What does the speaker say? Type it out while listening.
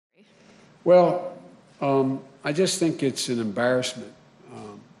Well, I just think it's an embarrassment,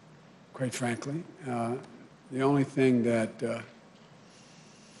 quite frankly. The only thing that,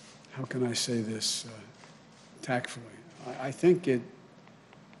 how can I say this tactfully? I think it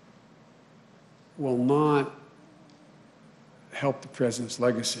will not help the president's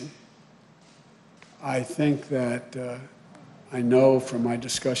legacy. I think that I know from my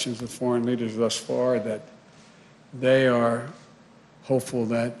discussions with foreign leaders thus far that they are hopeful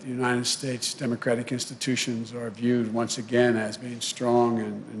that the United States democratic institutions are viewed once again as being strong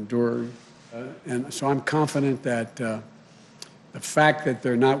and enduring. And so I'm confident that the fact that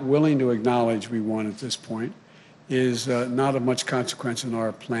they're not willing to acknowledge we won at this point is not of much consequence in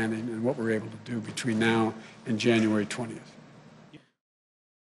our planning and what we're able to do between now and January 20th.